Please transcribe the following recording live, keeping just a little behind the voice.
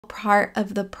part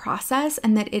of the process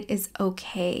and that it is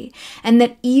okay. And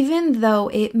that even though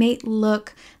it may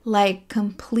look like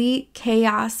complete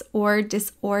chaos or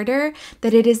disorder,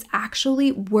 that it is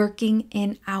actually working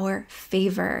in our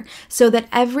favor, so that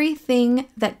everything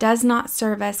that does not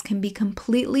serve us can be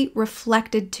completely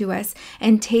reflected to us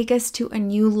and take us to a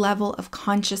new level of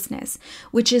consciousness,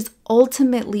 which is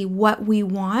ultimately what we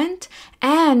want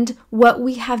and what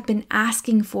we have been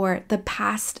asking for the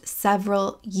past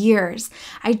several years.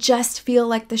 I just feel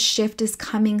like the shift is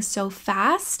coming so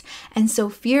fast and so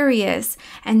furious,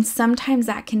 and sometimes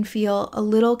that can feel a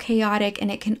little chaotic, and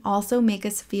it can also make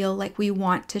us feel like we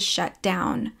want to shut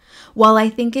down. While I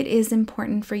think it is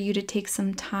important for you to take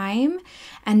some time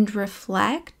and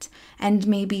reflect and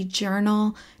maybe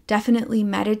journal, definitely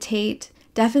meditate,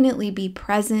 definitely be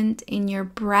present in your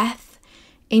breath,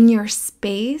 in your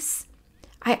space,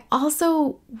 I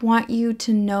also want you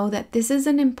to know that this is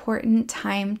an important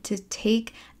time to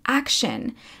take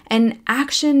action. And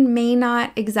action may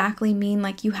not exactly mean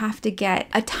like you have to get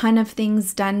a ton of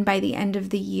things done by the end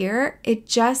of the year. It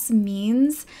just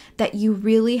means that you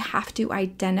really have to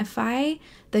identify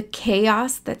the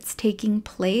chaos that's taking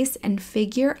place and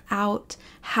figure out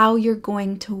how you're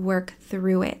going to work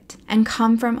through it and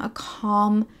come from a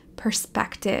calm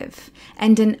perspective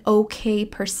and an okay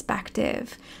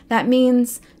perspective. That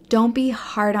means don't be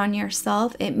hard on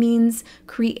yourself. It means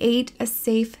create a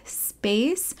safe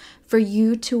space for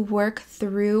you to work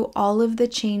through all of the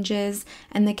changes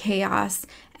and the chaos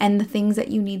and the things that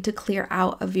you need to clear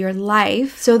out of your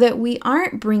life, so that we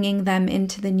aren't bringing them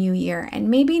into the new year. And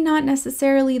maybe not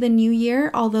necessarily the new year,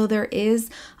 although there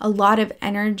is a lot of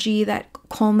energy that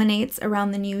culminates around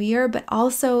the new year, but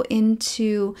also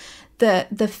into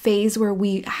the phase where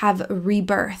we have a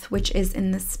rebirth, which is in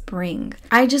the spring.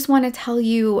 I just want to tell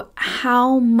you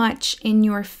how much in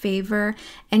your favor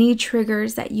any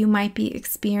triggers that you might be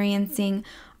experiencing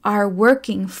are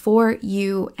working for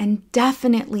you, and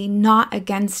definitely not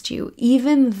against you,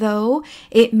 even though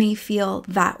it may feel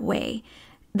that way.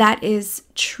 That is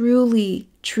truly,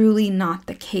 truly not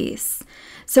the case.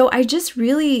 So I just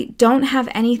really don't have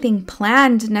anything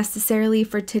planned necessarily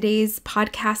for today's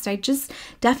podcast. I just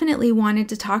definitely wanted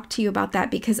to talk to you about that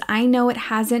because I know it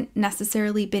hasn't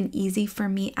necessarily been easy for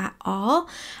me at all.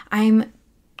 I'm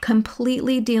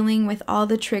completely dealing with all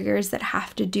the triggers that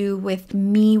have to do with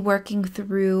me working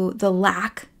through the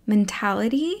lack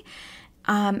mentality,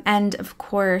 and of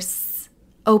course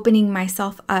opening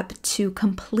myself up to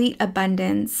complete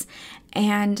abundance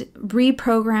and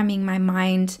reprogramming my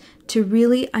mind to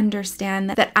really understand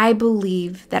that I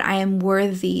believe that I am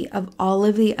worthy of all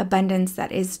of the abundance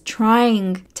that is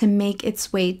trying to make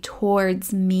its way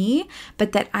towards me,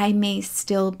 but that I may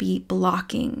still be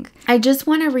blocking. I just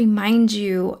want to remind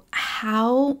you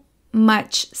how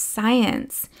much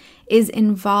science is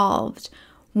involved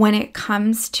when it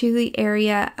comes to the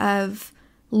area of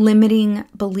limiting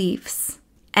beliefs.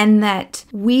 And that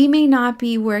we may not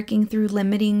be working through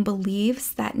limiting beliefs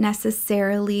that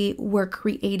necessarily were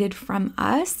created from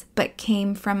us, but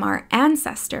came from our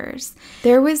ancestors.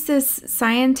 There was this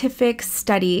scientific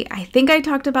study, I think I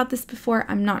talked about this before,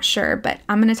 I'm not sure, but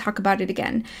I'm going to talk about it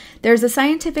again. There's a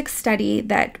scientific study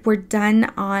that were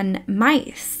done on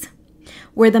mice,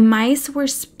 where the mice were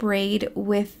sprayed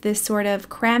with this sort of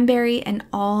cranberry and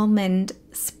almond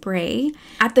spray.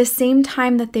 At the same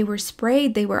time that they were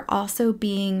sprayed, they were also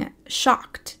being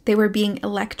shocked. They were being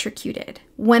electrocuted.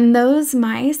 When those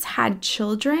mice had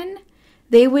children,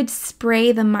 they would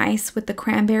spray the mice with the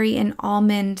cranberry and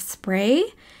almond spray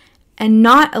and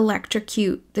not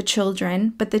electrocute the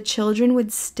children, but the children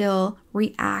would still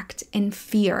react in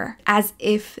fear as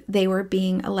if they were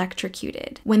being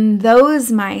electrocuted. When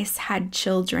those mice had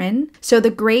children, so the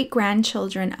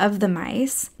great-grandchildren of the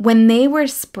mice, when they were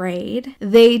sprayed,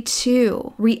 they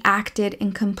too reacted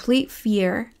in complete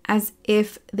fear as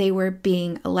if they were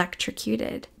being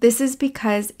electrocuted. This is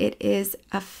because it is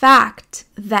a fact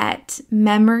that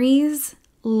memories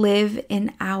live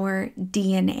in our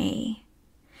DNA,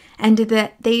 and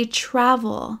that they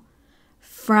travel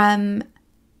from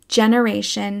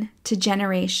generation to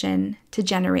generation to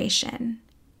generation.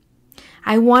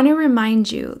 I want to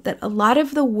remind you that a lot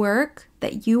of the work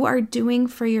that you are doing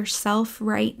for yourself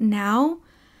right now,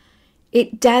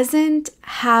 it doesn't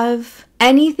have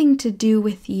anything to do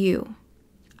with you,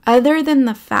 other than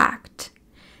the fact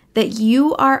that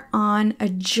you are on a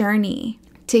journey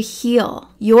to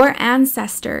heal your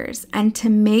ancestors and to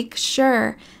make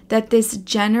sure that this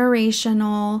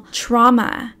generational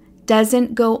trauma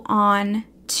doesn't go on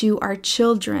to our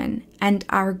children and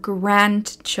our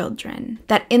grandchildren.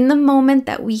 That in the moment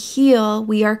that we heal,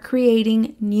 we are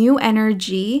creating new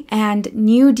energy and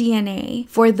new DNA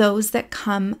for those that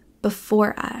come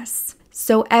before us.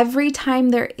 So every time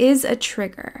there is a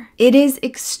trigger, it is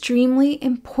extremely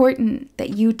important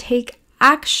that you take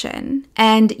action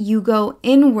and you go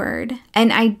inward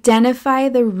and identify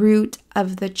the root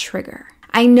of the trigger.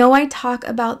 I know I talk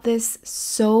about this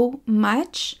so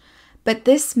much, but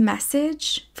this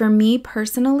message for me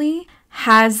personally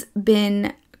has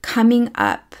been coming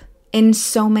up in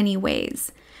so many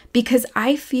ways because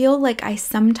I feel like I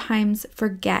sometimes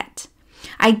forget.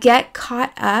 I get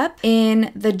caught up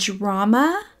in the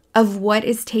drama of what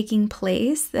is taking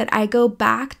place, that I go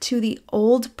back to the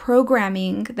old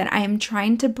programming that I am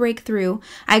trying to break through.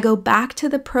 I go back to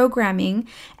the programming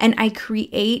and I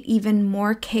create even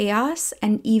more chaos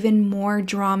and even more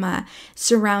drama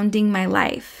surrounding my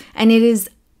life. And it is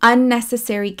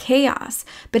unnecessary chaos,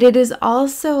 but it is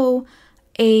also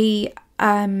a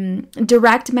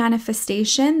direct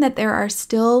manifestation that there are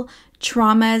still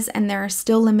traumas and there are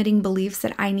still limiting beliefs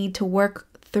that I need to work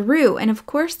through. And of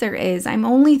course there is. I'm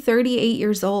only 38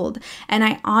 years old and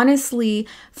I honestly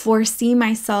foresee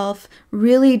myself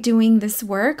really doing this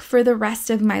work for the rest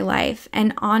of my life.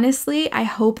 And honestly, I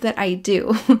hope that I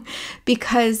do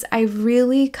because I've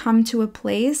really come to a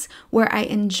place where I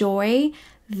enjoy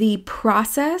the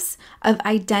process of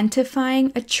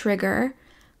identifying a trigger,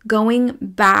 going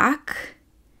back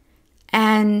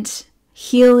and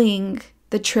healing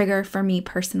the trigger for me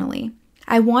personally.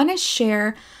 I want to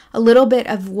share a little bit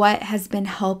of what has been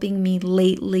helping me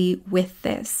lately with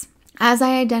this. As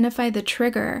I identify the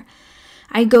trigger,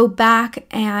 I go back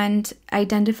and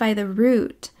identify the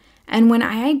root. And when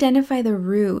I identify the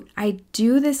root, I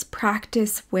do this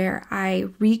practice where I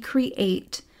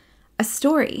recreate a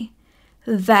story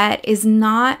that is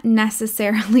not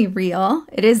necessarily real.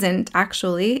 It isn't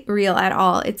actually real at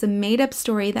all. It's a made-up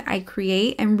story that I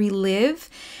create and relive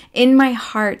in my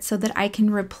heart so that I can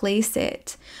replace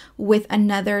it with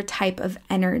another type of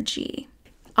energy.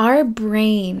 Our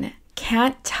brain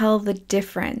can't tell the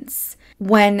difference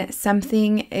when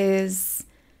something is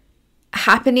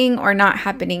happening or not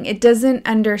happening. It doesn't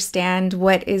understand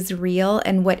what is real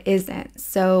and what isn't.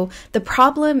 So the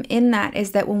problem in that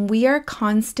is that when we are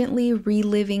constantly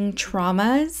reliving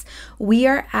traumas, we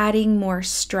are adding more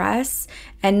stress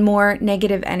and more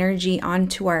negative energy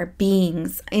onto our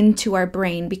beings, into our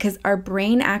brain, because our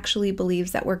brain actually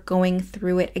believes that we're going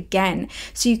through it again.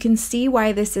 So you can see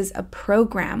why this is a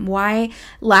program, why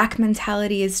lack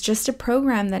mentality is just a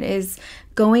program that is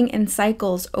going in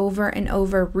cycles over and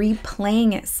over,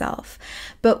 replaying itself.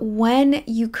 But when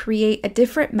you create a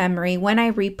different memory, when I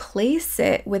replace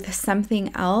it with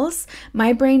something else,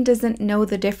 my brain doesn't know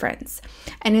the difference.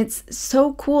 And it's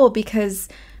so cool because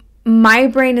my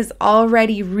brain is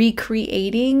already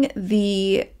recreating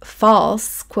the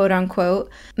false, quote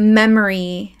unquote,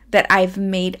 memory that I've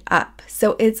made up.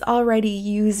 So it's already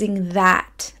using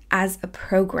that as a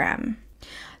program.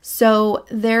 So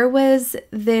there was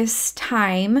this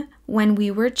time when we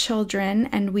were children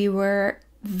and we were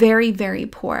very, very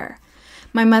poor.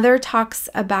 My mother talks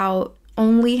about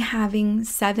only having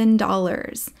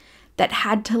 $7 that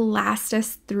had to last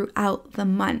us throughout the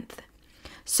month.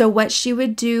 So what she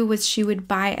would do was she would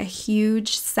buy a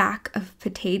huge sack of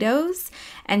potatoes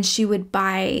and she would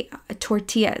buy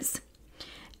tortillas.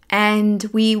 And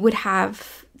we would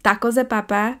have tacos de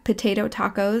papa, potato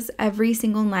tacos, every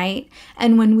single night.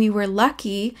 And when we were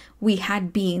lucky, we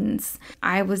had beans.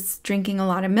 I was drinking a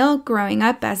lot of milk growing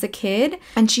up as a kid,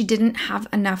 and she didn't have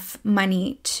enough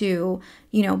money to,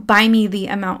 buy me the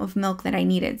amount of milk that I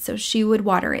needed. So she would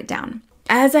water it down.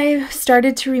 As I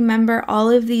started to remember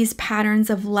all of these patterns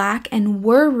of lack and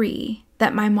worry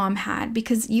that my mom had,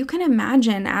 because you can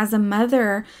imagine as a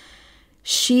mother,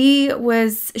 she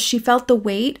felt the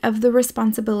weight of the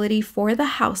responsibility for the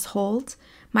household.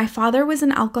 My father was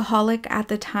an alcoholic at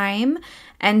the time,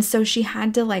 and so she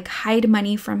had to hide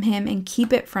money from him and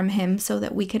keep it from him so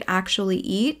that we could actually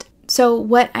eat. So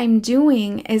what I'm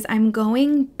doing is I'm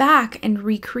going back and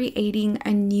recreating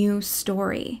a new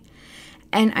story.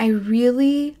 And I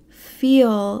really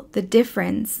feel the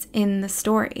difference in the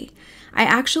story. I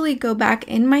actually go back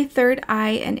in my third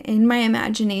eye and in my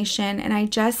imagination, and I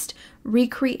just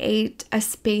recreate a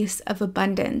space of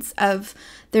abundance,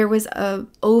 there was a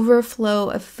overflow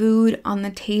of food on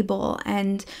the table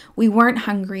and we weren't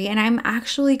hungry. And I'm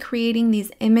actually creating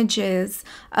these images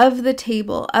of the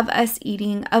table, of us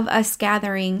eating, of us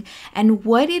gathering. And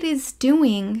what it is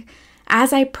doing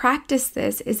as I practice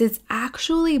this, it's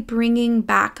actually bringing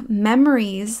back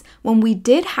memories when we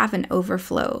did have an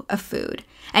overflow of food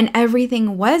and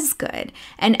everything was good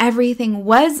and everything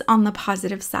was on the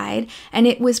positive side, and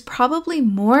it was probably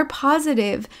more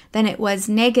positive than it was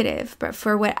negative. But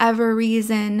for whatever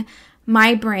reason,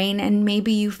 my brain, and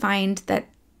maybe you find that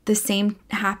the same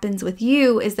happens with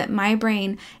you, is that my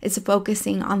brain is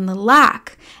focusing on the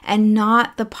lack and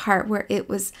not the part where it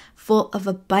was full of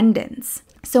abundance.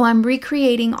 So I'm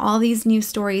recreating all these new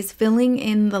stories, filling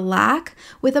in the lack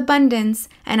with abundance,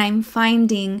 and I'm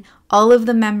finding all of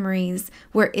the memories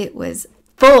where it was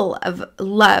full of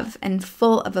love and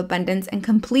full of abundance, and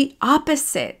complete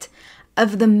opposite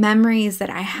of the memories that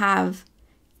I have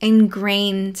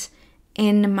ingrained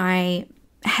in my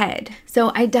head.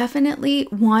 So I definitely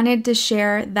wanted to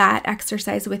share that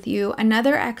exercise with you.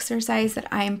 Another exercise that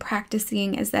I am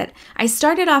practicing is that I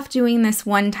started off doing this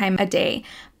 1 time a day,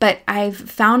 but I've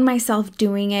found myself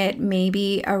doing it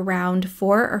maybe around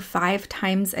 4 or 5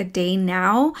 times a day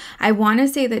now. I want to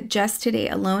say that just today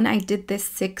alone, I did this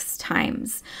 6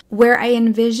 times, where I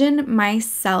envision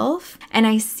myself and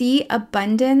I see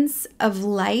abundance of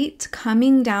light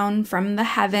coming down from the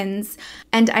heavens,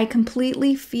 and I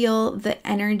completely feel the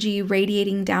energy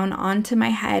radiating down onto my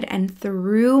head and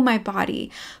through my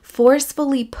body,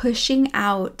 forcefully pushing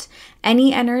out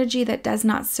any energy that does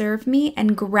not serve me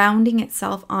and grounding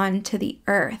itself onto the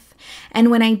earth. And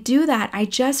when I do that, I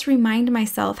just remind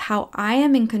myself how I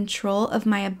am in control of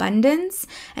my abundance,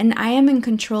 and I am in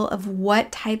control of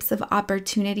what types of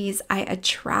opportunities I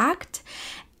attract,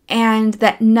 and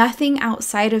that nothing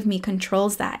outside of me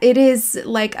controls that. It is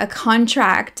like a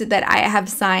contract that I have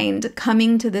signed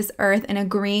coming to this earth and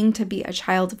agreeing to be a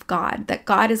child of God, that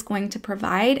God is going to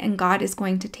provide and God is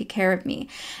going to take care of me.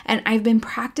 And I've been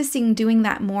practicing doing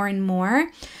that more and more.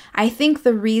 I think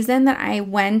the reason that I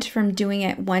went from doing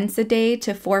it once a day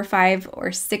to 4, 5,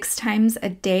 or 6 times a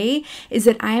day is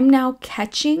that I am now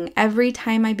catching every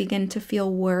time I begin to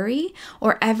feel worry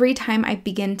or every time I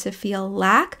begin to feel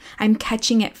lack, I'm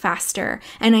catching it faster,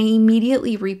 and I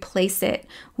immediately replace it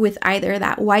with either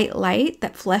that white light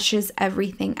that flushes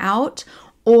everything out,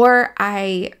 or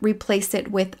I replace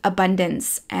it with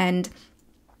abundance and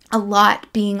a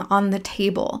lot being on the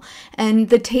table. And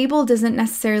the table doesn't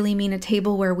necessarily mean a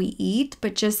table where we eat,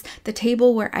 but just the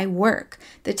table where I work,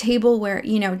 the table where,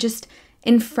 just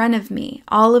in front of me,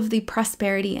 all of the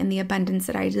prosperity and the abundance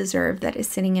that I deserve that is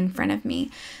sitting in front of me.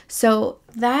 So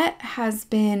that has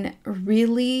been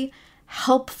really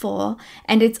helpful,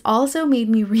 and it's also made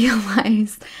me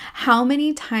realize how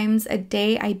many times a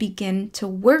day I begin to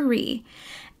worry.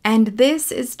 And this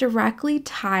is directly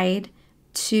tied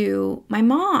to my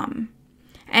mom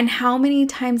and how many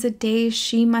times a day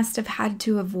she must have had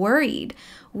to have worried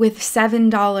with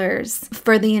 $7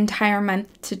 for the entire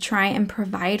month to try and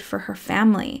provide for her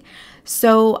family.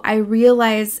 So I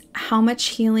realize how much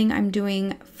healing I'm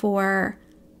doing for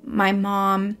my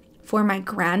mom, for my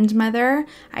grandmother.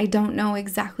 I don't know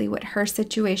exactly what her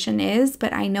situation is,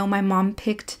 but I know my mom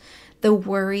picked the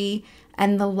worry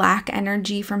and the lack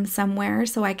energy from somewhere.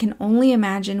 So I can only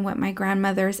imagine what my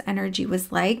grandmother's energy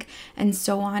was like, and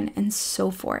so on and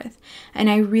so forth. And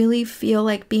I really feel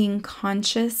like being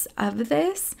conscious of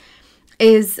this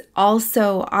is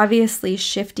also obviously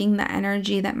shifting the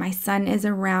energy that my son is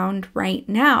around right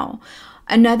now.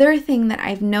 Another thing that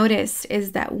I've noticed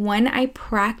is that when I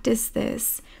practice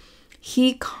this,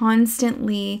 he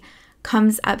constantly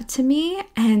comes up to me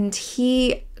and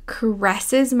he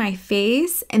caresses my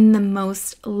face in the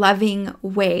most loving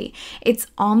way. It's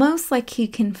almost like he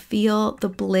can feel the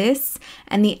bliss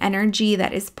and the energy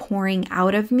that is pouring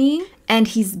out of me, and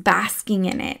he's basking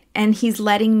in it, and he's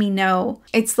letting me know.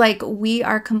 It's like we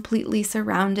are completely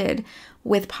surrounded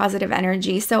with positive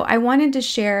energy. So I wanted to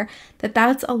share that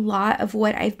that's a lot of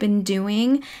what I've been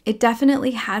doing. It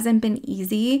definitely hasn't been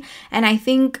easy, and I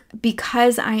think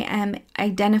because I am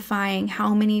identifying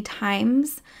how many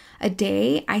times a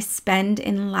day I spend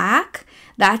in lack,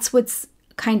 that's what's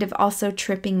kind of also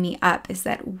tripping me up, is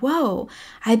that, whoa,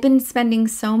 I've been spending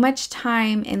so much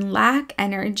time in lack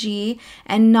energy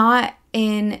and not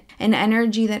in an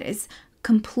energy that is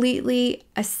completely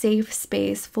a safe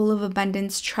space full of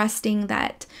abundance, trusting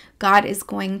that God is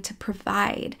going to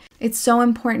provide. It's so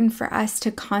important for us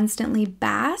to constantly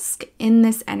bask in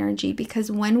this energy,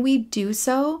 because when we do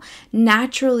so,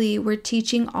 naturally we're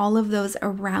teaching all of those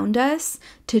around us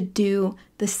to do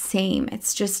the same.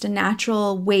 It's just a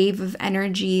natural wave of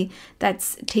energy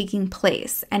that's taking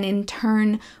place. And in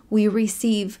turn, we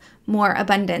receive more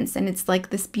abundance. And it's like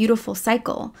this beautiful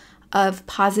cycle of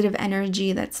positive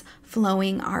energy that's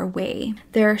flowing our way.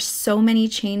 There are so many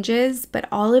changes, but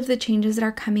all of the changes that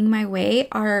are coming my way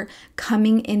are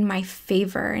coming in my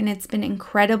favor. And it's been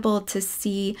incredible to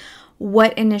see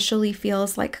what initially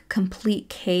feels like complete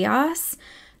chaos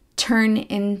turn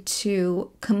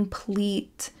into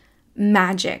complete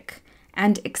magic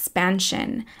and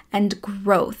expansion and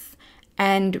growth,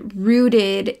 and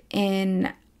rooted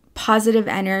in positive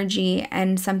energy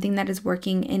and something that is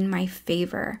working in my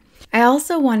favor. I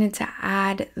also wanted to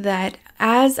add that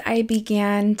as I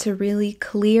began to really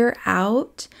clear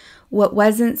out what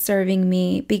wasn't serving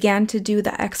me, began to do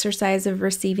the exercise of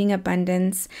receiving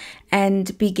abundance,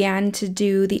 and began to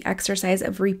do the exercise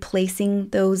of replacing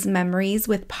those memories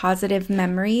with positive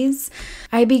memories,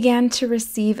 I began to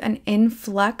receive an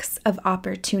influx of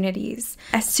opportunities.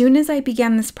 As soon as I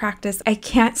began this practice, I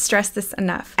can't stress this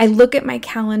enough. I look at my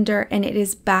calendar and it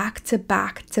is back to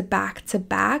back to back to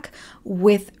back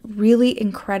with really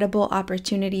incredible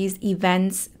opportunities,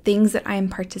 events, things that I am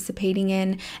participating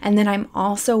in. And then I'm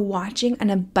also watching an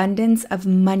abundance of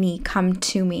money come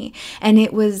to me. And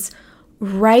it was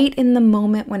right in the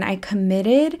moment when I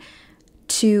committed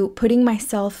to putting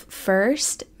myself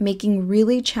first, making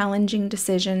really challenging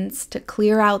decisions to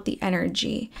clear out the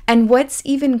energy. And what's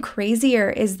even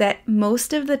crazier is that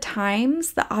most of the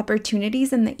times, the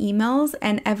opportunities and the emails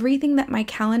and everything that my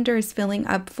calendar is filling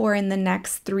up for in the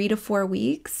next 3 to 4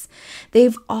 weeks,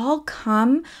 they've all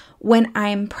come when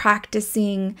I'm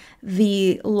practicing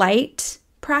the light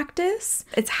practice.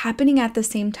 It's happening at the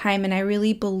same time, and I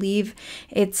really believe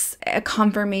it's a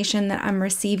confirmation that I'm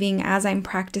receiving as I'm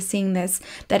practicing this,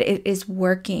 that it is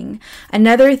working.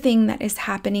 Another thing that is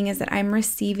happening is that I'm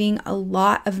receiving a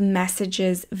lot of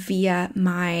messages via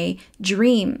my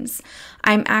dreams.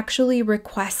 I'm actually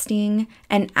requesting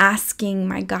and asking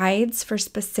my guides for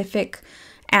specific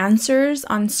answers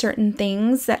on certain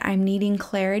things that I'm needing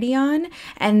clarity on,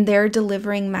 and they're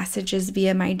delivering messages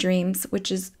via my dreams,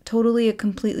 which is totally a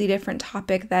completely different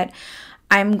topic that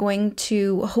I'm going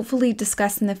to hopefully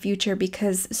discuss in the future,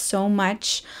 because so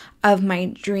much of my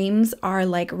dreams are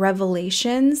like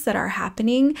revelations that are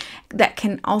happening that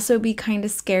can also be kind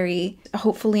of scary.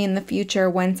 Hopefully in the future,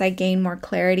 once I gain more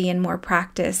clarity and more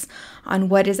practice on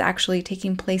what is actually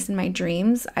taking place in my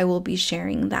dreams, I will be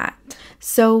sharing that.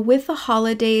 So with the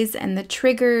holidays and the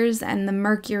triggers and the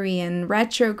Mercury and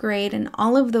retrograde and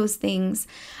all of those things,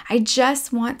 I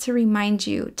just want to remind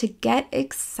you to get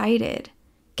excited.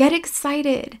 Get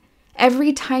excited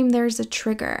every time there's a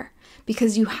trigger,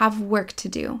 because you have work to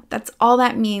do. That's all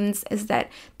that means, is that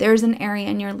there's an area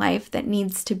in your life that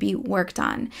needs to be worked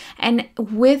on. And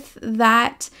with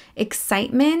that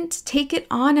excitement, take it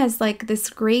on as like this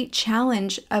great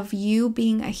challenge of you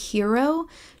being a hero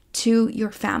to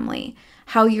your family,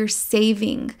 how you're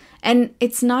saving. And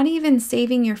it's not even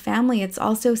saving your family, it's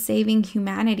also saving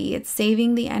humanity. It's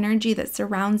saving the energy that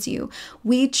surrounds you.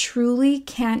 We truly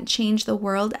can't change the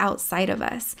world outside of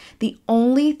us. The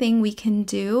only thing we can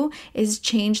do is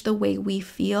change the way we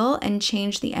feel and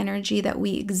change the energy that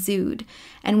we exude.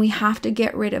 And we have to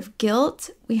get rid of guilt.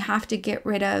 We have to get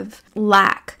rid of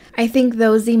lack. I think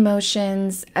those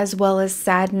emotions, as well as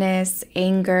sadness,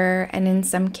 anger, and in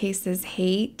some cases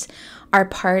hate, are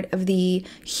part of the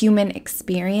human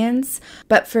experience.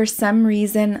 But for some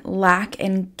reason, lack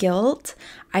and guilt,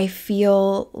 I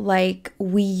feel like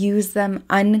we use them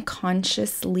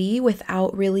unconsciously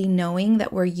without really knowing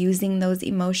that we're using those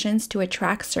emotions to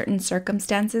attract certain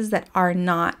circumstances that are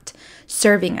not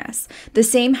serving us. The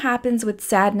same happens with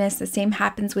sadness, the same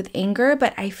happens with anger,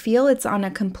 but I feel it's on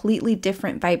a completely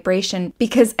different vibration,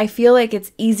 because I feel like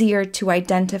it's easier to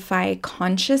identify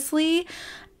consciously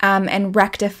and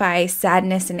rectify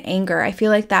sadness and anger. I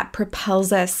feel like that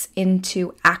propels us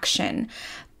into action.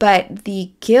 But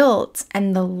the guilt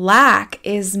and the lack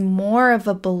is more of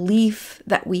a belief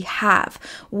that we have,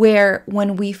 where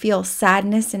when we feel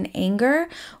sadness and anger,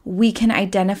 we can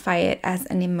identify it as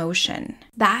an emotion.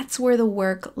 That's where the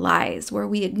work lies, where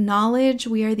we acknowledge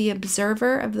we are the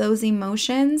observer of those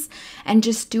emotions and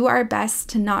just do our best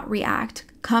to not react.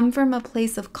 Come from a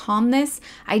place of calmness,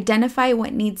 identify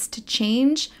what needs to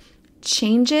change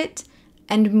it,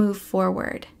 and move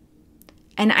forward.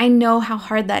 And I know how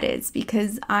hard that is,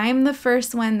 because I'm the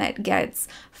first one that gets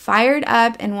fired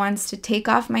up and wants to take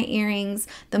off my earrings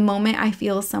the moment I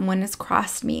feel someone has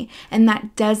crossed me. And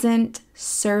that doesn't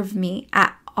serve me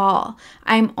at all.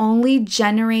 I'm only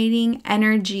generating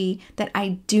energy that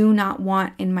I do not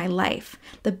want in my life.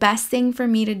 The best thing for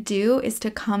me to do is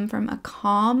to come from a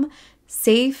calm,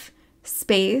 safe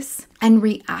space and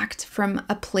react from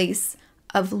a place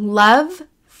of love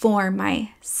for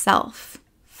myself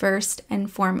first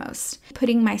and foremost,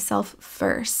 putting myself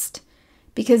first.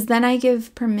 Because then I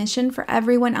give permission for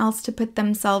everyone else to put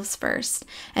themselves first.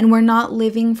 And we're not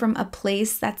living from a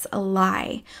place that's a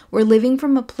lie. We're living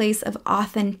from a place of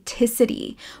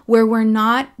authenticity, where we're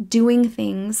not doing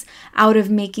things out of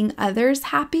making others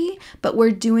happy, but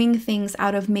we're doing things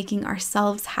out of making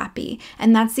ourselves happy.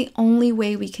 And that's the only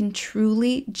way we can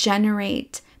truly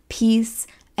generate peace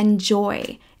and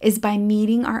joy, is by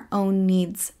meeting our own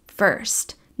needs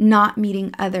first, not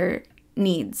meeting other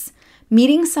needs.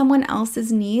 Meeting someone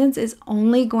else's needs is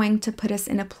only going to put us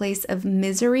in a place of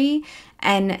misery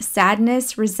and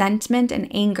sadness, resentment,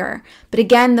 and anger. But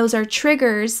again, those are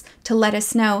triggers to let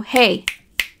us know, hey,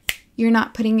 you're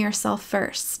not putting yourself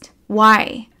first.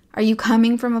 Why? Are you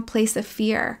coming from a place of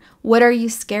fear? What are you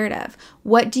scared of?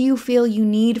 What do you feel you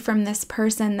need from this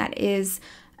person that is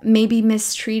maybe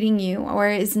mistreating you or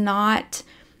is not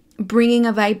bringing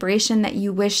a vibration that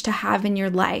you wish to have in your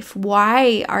life?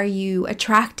 Why are you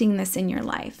attracting this in your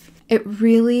life? It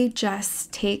really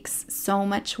just takes so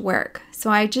much work.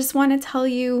 So I just want to tell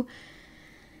you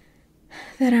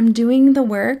that I'm doing the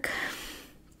work,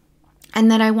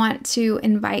 and that I want to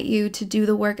invite you to do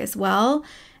the work as well,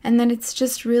 and that it's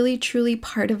just really, truly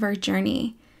part of our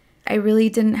journey. I really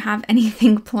didn't have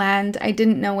anything planned. I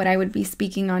didn't know what I would be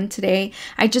speaking on today.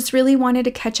 I just really wanted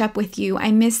to catch up with you.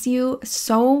 I miss you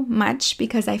so much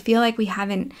because I feel like we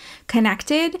haven't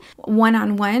connected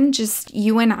one-on-one, just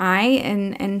you and I,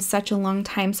 in such a long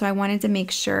time. So I wanted to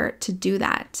make sure to do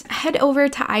that. Head over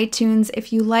to iTunes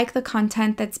if you like the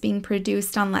content that's being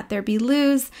produced on Let There Be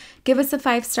Luz. Give us a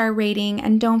 5-star rating,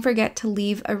 and don't forget to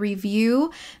leave a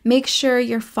review. Make sure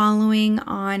you're following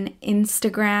on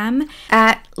Instagram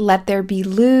at Let There Be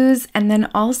Luz. And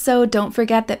then also don't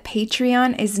forget that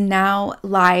Patreon is now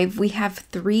live. We have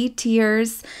 3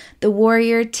 tiers. The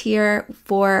Warrior tier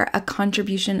for a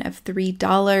contribution of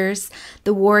 $3,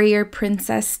 the Warrior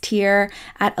Princess tier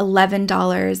at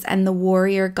 $11, and the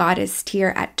Warrior Goddess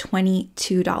tier at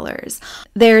 $22.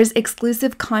 There's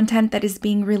exclusive content that is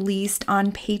being released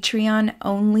on Patreon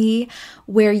only,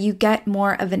 where you get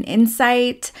more of an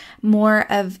insight, more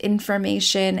of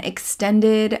information,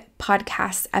 extended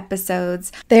podcast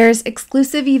episodes. There's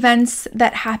exclusive events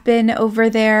that happen over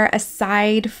there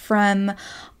aside from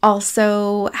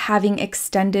also having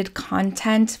extended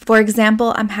content. For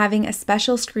example, I'm having a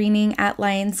special screening at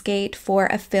Lionsgate for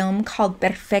a film called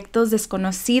Perfectos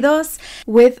Desconocidos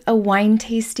with a wine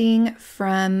tasting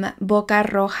from Boca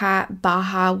Roja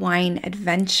Baja Wine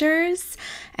Adventures,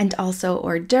 and also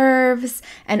hors d'oeuvres,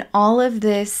 and all of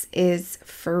this is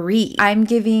free. I'm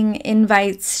giving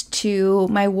invites to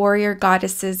my warrior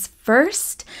goddesses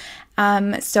first.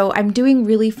 So I'm doing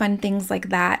really fun things like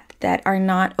that are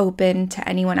not open to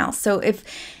anyone else. So if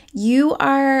you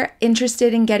are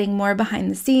interested in getting more behind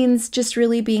the scenes, just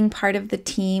really being part of the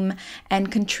team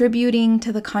and contributing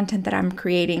to the content that I'm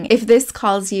creating, if this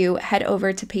calls you, head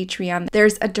over to Patreon.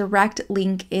 There's a direct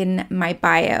link in my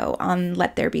bio on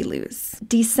Let There Be Luz.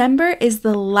 December is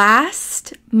the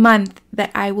last month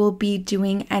that I will be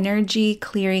doing energy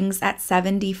clearings at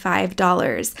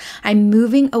 $75. I'm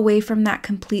moving away from that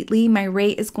completely. My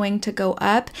rate is going to go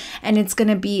up, and it's going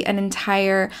to be an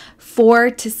entire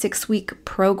 4 to 6 week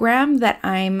program that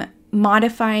I'm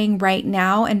modifying right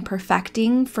now and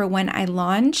perfecting for when I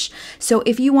launch. So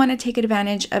if you want to take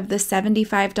advantage of the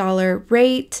 $75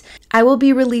 rate, I will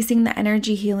be releasing the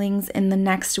energy healings in the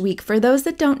next week. For those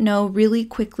that don't know, really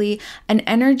quickly, an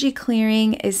energy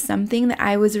clearing is something that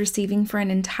I was receiving for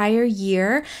an entire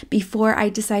year before I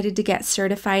decided to get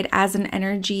certified as an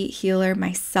energy healer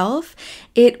myself.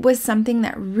 It was something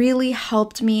that really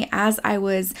helped me as I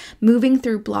was moving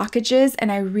through blockages, and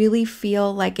I really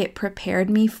feel like it prepared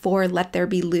me for Let There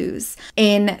Be Luz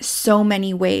in so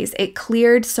many ways. It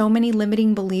cleared so many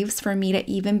limiting beliefs for me to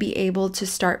even be able to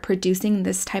start producing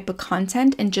this type of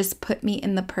content, and just put me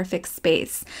in the perfect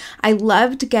space. I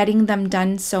loved getting them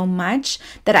done so much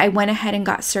that I went ahead and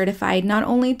got certified, not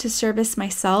only to service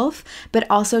myself, but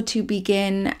also to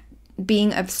begin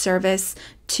being of service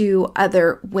to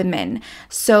other women.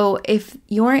 So if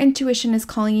your intuition is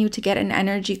calling you to get an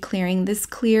energy clearing, this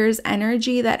clears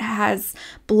energy that has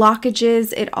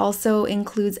blockages. It also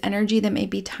includes energy that may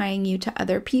be tying you to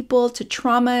other people, to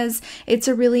traumas. It's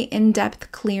a really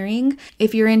in-depth clearing.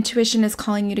 If your intuition is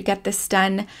calling you to get this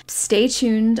done, stay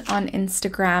tuned on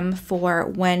Instagram for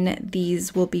when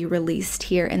these will be released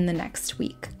here in the next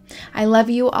week. I love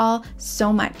you all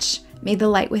so much. May the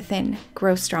light within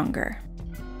grow stronger.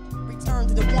 Return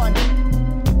to the one.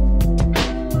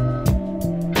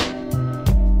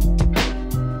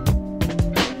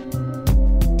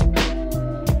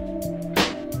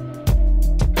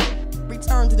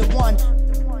 Return to the one.